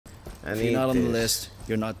I If need you're not on the this. list,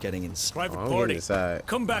 you're not getting inside. Private I'm party. getting inside.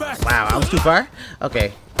 Come back. Wow, I was too far?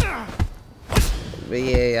 Okay. But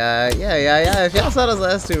yeah. If y'all saw those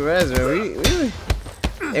last two res,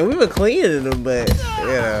 man, we were cleaning them, but you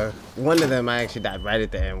know, one of them I actually died right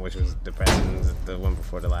at the end, which was depressing. The one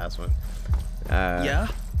before the last one. Yeah?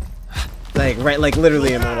 Like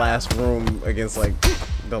literally in the last room against like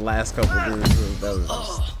the last couple dudes. That was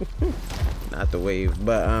just not the wave,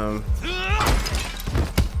 but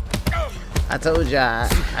I told y'all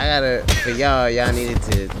I gotta for y'all needed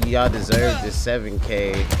to y'all deserve this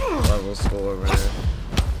 7K level score, man.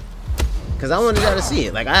 Cause I wanted y'all to see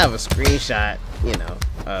it. Like I have a screenshot, you know,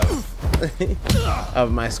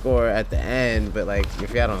 of my score at the end, but like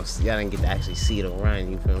if y'all didn't get to actually see the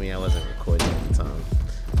run, you feel me? I wasn't recording at the time,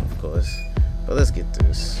 of course. But let's get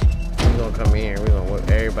this. We're gonna come in here. We're gonna whip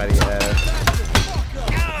everybody ass.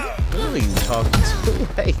 Who are you talking to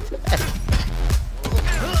like that?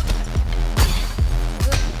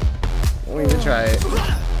 Won't even try it.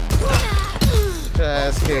 Try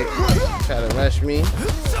ass kick. Try to rush me.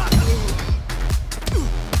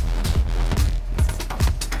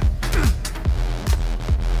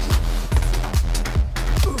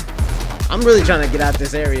 I'm really trying to get out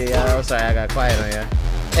this area, y'all. I'm sorry, I got quiet on y'all.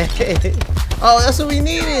 Oh, that's what we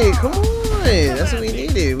needed. Come on, that's what we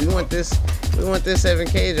needed. We want this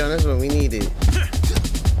 7K, John. That's what we needed.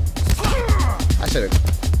 I should have.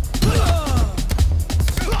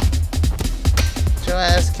 Your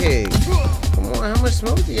ass kick. Come on, how much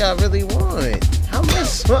smoke do y'all really want? How much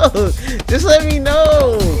smoke? Just let me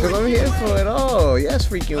know, cause I'm here for it all. Yes,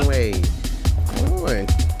 freaking way. Come on.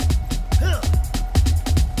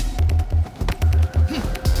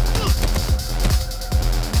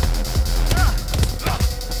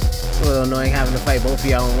 It's a little annoying having to fight both of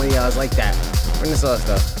y'all when one of y'all is like that. Bring this off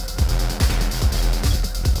though.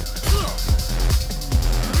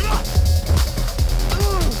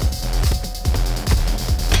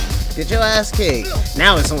 Get your ass kicked.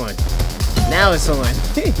 Now it's on. Now it's on.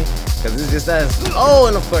 Cause it's just us. Oh,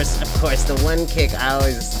 and of course, the one kick I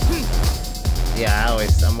always. Yeah,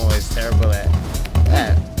 I'm always terrible at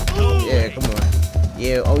that. Yeah, come on.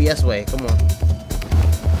 Yeah. Oh yes, way. Come on.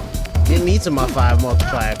 Get me to my 5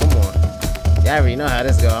 multiplier. Come on. Y'all already know how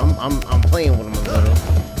this go. I'm playing with them a little.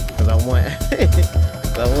 Cause I want.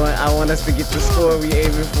 I want us to get the score we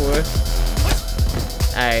aiming for.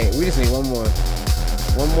 All right, we just need one more.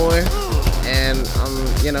 One more, and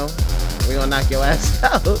you know, we gonna knock your ass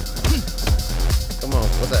out. Come on,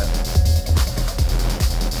 what's up?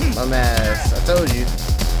 Bum ass. I told you.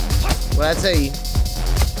 What I tell you?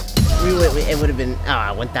 It would have been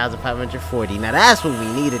 1,540. Now that's what we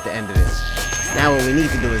need at the end of this. Now what we need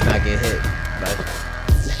to do is not get hit.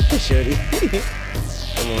 But shorty,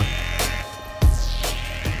 come on.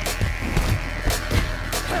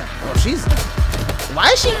 Oh, she's. Why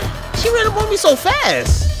is she? She ran up on me so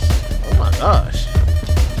fast. Oh my gosh.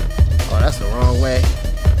 Oh, that's the wrong way.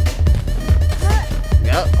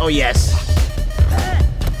 Yep. Oh yes.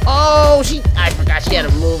 Oh, I forgot she had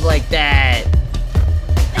a move like that.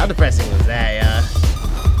 How depressing was that, y'all?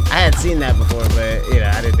 I had seen that before, but you know,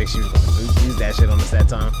 I didn't think she was gonna use that shit on us that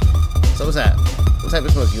time. So what's that? What type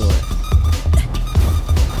of smoke you want?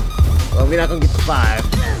 Well, we're not gonna get the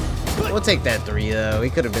 5. We'll take that 3 though. We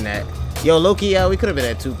could have been at. Yo, Loki, we could have been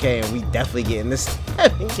at 2K and we definitely getting this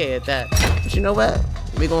 7K at that. But you know what?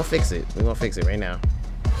 We're gonna fix it. We're gonna fix it right now.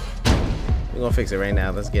 We're gonna fix it right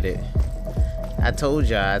now. Let's get it. I told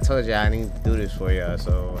y'all I need to do this for y'all,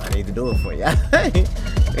 so I need to do it for y'all.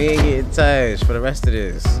 We ain't getting touched for the rest of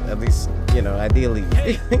this. At least, you know, ideally.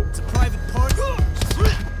 Hey, it's a private party.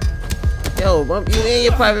 Yo, bump you in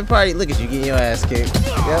your private party. Look at you getting your ass kicked.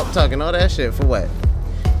 Yep, talking all that shit for what?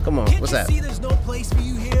 Come on, what's that? Can't you see there's no place for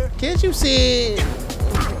you here? Can't you see?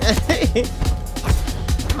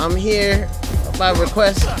 I'm here by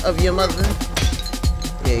request of your mother.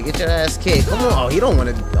 Yeah, get your ass kicked. Come on. Oh, you don't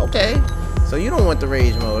want to. Okay. So you don't want the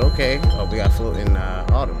rage mode. Okay. Oh, we got floating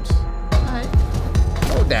autumns. Alright.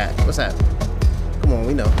 Hold that. What's that? Come on,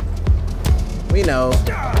 we know. We know.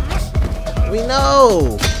 We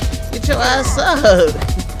know. Get your ass up.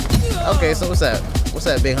 Okay, so what's that? What's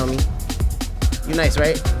that, big homie? You nice,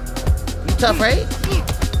 right? You tough, right?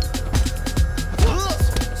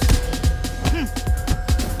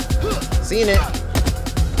 Seen it.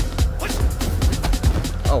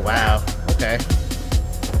 Oh, wow. Okay.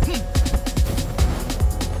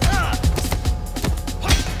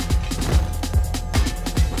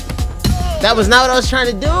 That was not what I was trying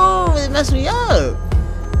to do. It messed me up.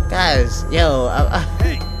 Guys, yo.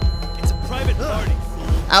 Hey, it's a private party.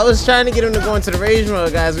 I was trying to get him to go into the rage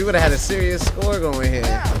mode, guys. We would have had a serious score going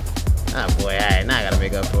here. Ah, boy. All right, now I got to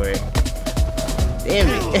make up for it. Damn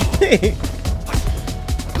it.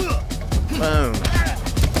 Boom.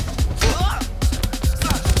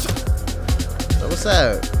 So what's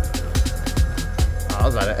up? Oh, I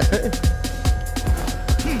was about to.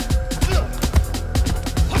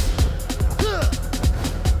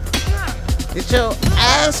 Get your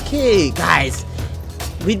ass kicked, guys.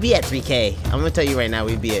 We'd be at 3K. I'm gonna tell you right now,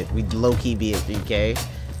 we'd low-key be at 3K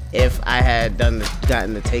if I had gotten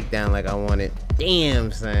the takedown like I wanted.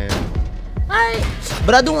 Damn, son. Alright.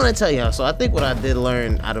 But I do want to tell y'all, so I think what I did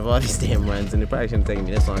learn out of all these damn runs, and it probably shouldn't take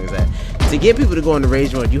me this long, is that to get people to go into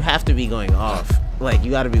rage mode, you have to be going off. Like,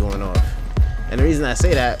 you gotta be going off. And the reason I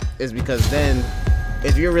say that is because then,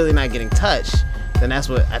 if you're really not getting touched, then that's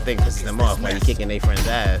what I think pisses them off, while you're kicking their friend's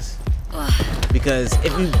ass. Because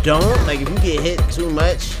if you don't, like, if you get hit too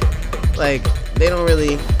much, like, they don't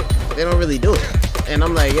really do it. And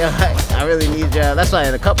I'm like, yeah, I really need y'all. That's why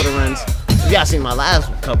in a couple of runs, if y'all seen my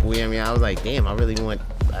last couple, you know what I mean? I was like, damn, I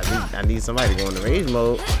need somebody to go into rage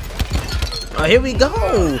mode. Oh, here we go.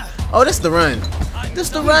 Oh, this the run. This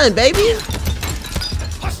the run, baby.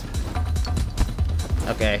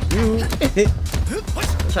 Okay.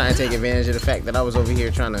 I'm trying to take advantage of the fact that I was over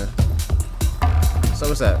here trying to. So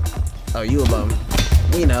what's up? Oh, you a bum.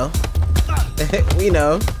 We know. We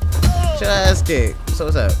know. Get your ass kicked. So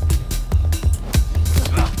what's up?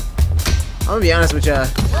 I'm gonna be honest with y'all.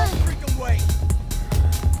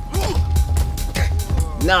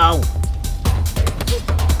 No.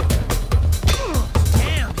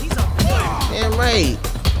 Damn right.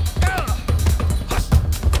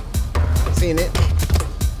 Seen it.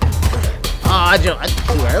 Oh, I jumped.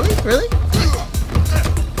 Too early? Really?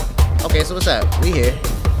 Okay, so what's up? We here.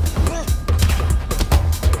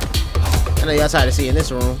 I know y'all tired of seeing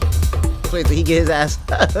this room. Let's wait till he get his ass.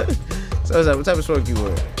 So what's up? What type of smoke you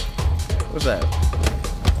want? What's up?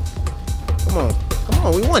 Come on. Come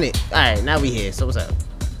on, we won it. Alright, now we here. So what's up?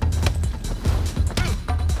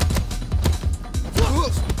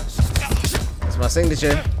 That's my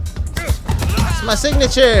signature. That's my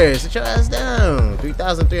signature. Sit your ass down.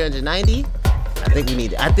 3,390. I think we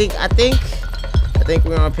need it. I think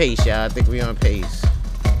we're on pace, y'all. I think we're on pace.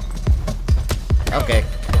 Okay.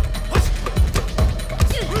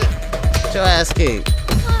 Get your ass kicked.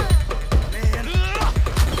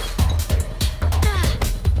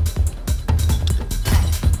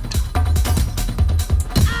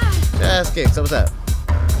 Get your ass kicked. So what's up?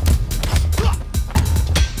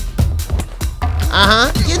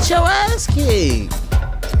 Get your ass kicked.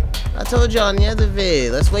 I told y'all in the other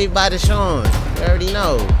vid. Let's wave by to Sean. You already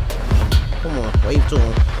know. Come on, wave to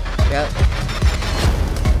him. Yep.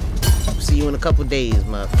 See you in a couple days,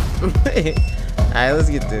 motherfucker. Alright, let's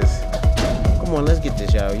get this. Come on, let's get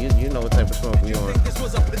this, y'all. You know what type of smoke we on. This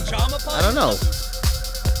was a pajama party? I don't know.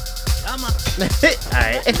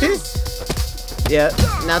 Alright. Yeah,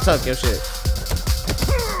 now talk your shit.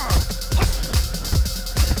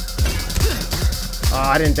 Oh,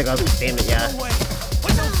 I didn't think I was. Damn it, yeah. No way.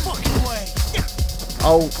 No fucking way.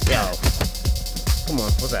 Oh, yo. Come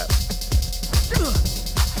on, what's that?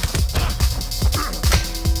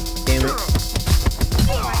 Damn it.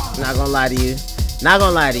 Not gonna lie to you. Not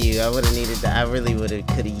gonna lie to you. I would have needed that. I really would have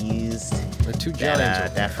could have used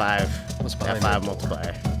that 5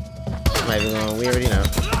 multiplier. I'm not even going. We already know.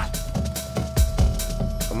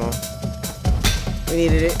 Come on. We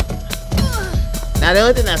needed it. Now the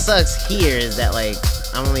only thing that sucks here is that like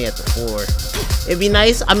I'm only at the 4. It'd be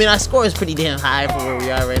nice. I mean, our score is pretty damn high for where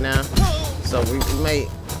we are right now, so we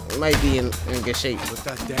might be in good shape.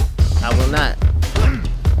 I will not.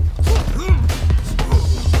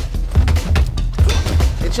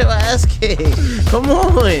 Get your ass kicked. Come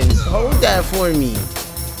on, hold that for me.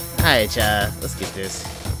 All right, y'all. Let's get this.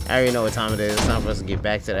 I already know what time it is. It's time for us to get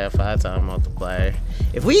back to that 5-time multiplier.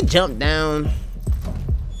 If we jump down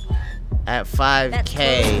at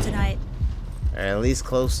 5K, or at least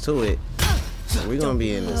close to it, we're gonna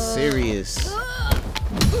be in a serious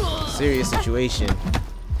situation.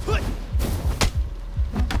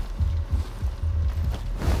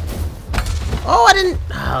 Oh, I didn't.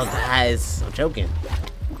 Oh, guys, I'm choking.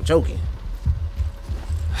 I'm choking.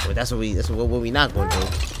 But that's what we not gonna do.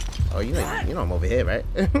 Oh, you know I'm over here, right?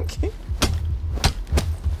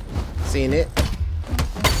 Seeing it.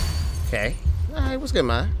 Okay. All right, what's good,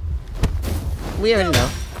 man? We already know.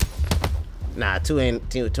 Nah, two ain't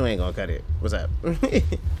gonna cut it. What's up?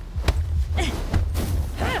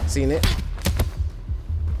 Seen it?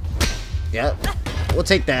 Yep. We'll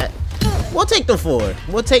take that. We'll take the 4.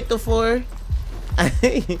 We'll take the 4.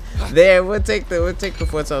 There. We'll take the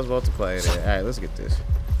 4 times multiplier there. All right, let's get this.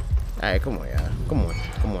 All right, come on, y'all. Come on,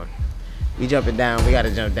 come on. We jumping down. We gotta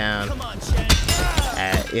jump down. Come on,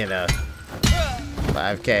 Chad. You know.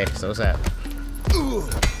 5K. So what's that?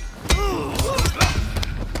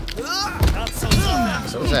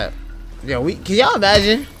 So what's that? Yo, can y'all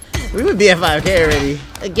imagine? We would be at 5K already.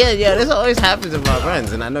 Again, yo, this always happens in my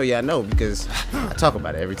runs, and I know y'all know because I talk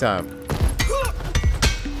about it every time.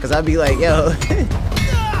 Cause I'd be like, yo,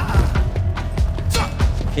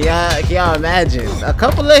 can y'all imagine? A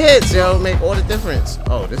couple of hits, yo, make all the difference.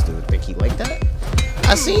 Oh, this dude think he like that?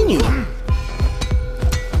 I seen you.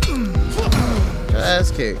 Your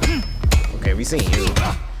ass kick. Okay, we seen you.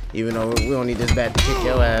 Even though we don't need this bat to kick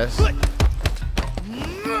your ass.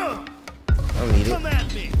 Don't need it.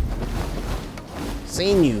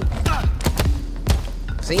 Seen you.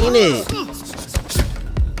 Seen it.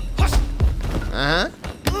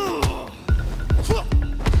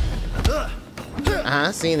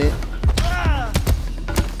 Seen it.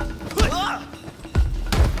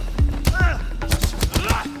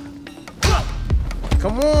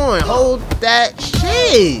 Come on, hold that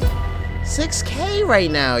shit. 6K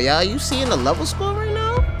right now, y'all. You seeing the level score right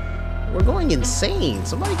now? We're going insane.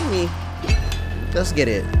 Somebody give me. Let's get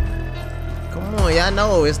it. Come on, y'all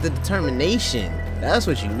know it's the determination. That's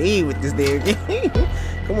what you need with this damn game.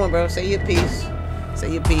 Come on, bro. Say your piece.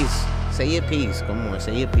 Say your piece. Say your piece. Come on,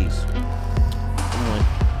 say your piece. Come on.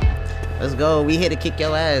 Let's go. We here to kick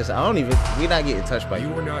your ass. We're not getting touched by you.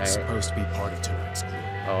 You were not supposed to be part of tonight's group.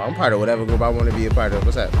 Oh, I'm part of whatever group I want to be a part of.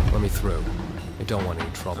 What's that? Let me through. I don't want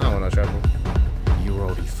any trouble. I don't want no trouble. You were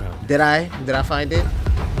already found. Did I find it?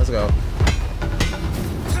 Let's go.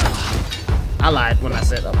 I lied when I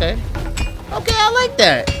said, okay. Okay, I like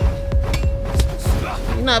that.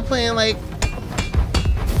 You're not playing like...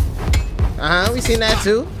 we seen that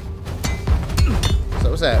too.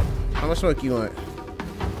 So what's that? How much smoke you want?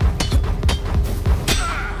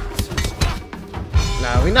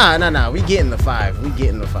 Nah, we getting the 5. We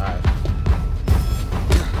getting the 5.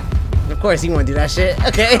 Of course, he wanna do that shit.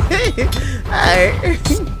 Okay. Alright.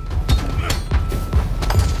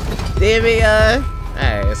 Damn it,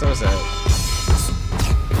 alright, so what's up?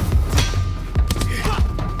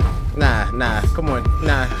 Nah, come on.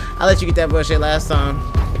 Nah, I'll let you get that bullshit last time.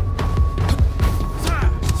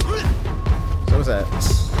 So what's that?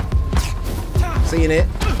 Seeing it?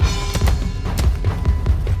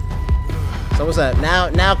 So what's up?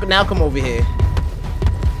 Now come over here.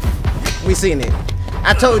 We seen it.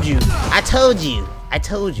 I told you that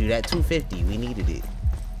 250, we needed it.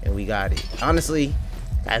 And we got it. Honestly,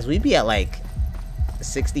 guys, we be at like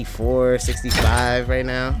 64, 65 right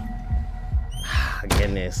now.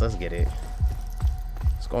 Goodness, let's get it.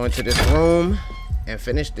 Let's go into this room and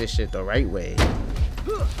finish this shit the right way.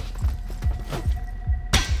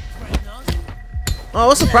 Oh,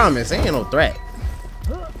 what's the promise? There ain't no threat.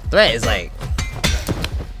 Threat is like...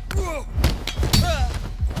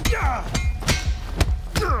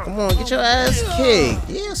 Come on, get your ass kicked.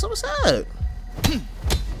 Yeah, so what's up?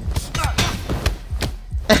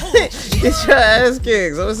 Get your ass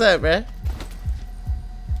kicked. So what's up, bruh?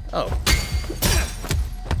 Oh.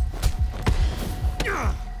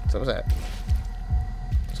 So what's up?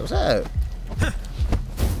 So what's up?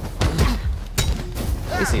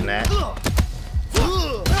 You seen that?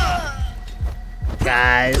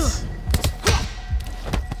 Guys.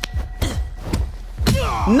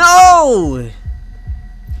 No!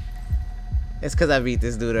 It's because I beat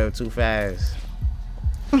this dude up too fast.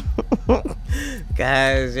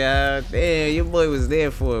 Guys, y'all. Damn, your boy was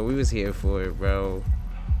there for it. We was here for it, bro.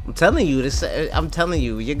 I'm telling you,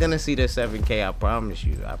 you're gonna see the 7K. I promise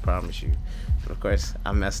you. I promise you. And of course,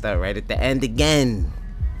 I messed up right at the end again.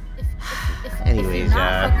 Anyways,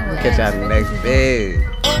 y'all. We'll catch y'all in the next vid.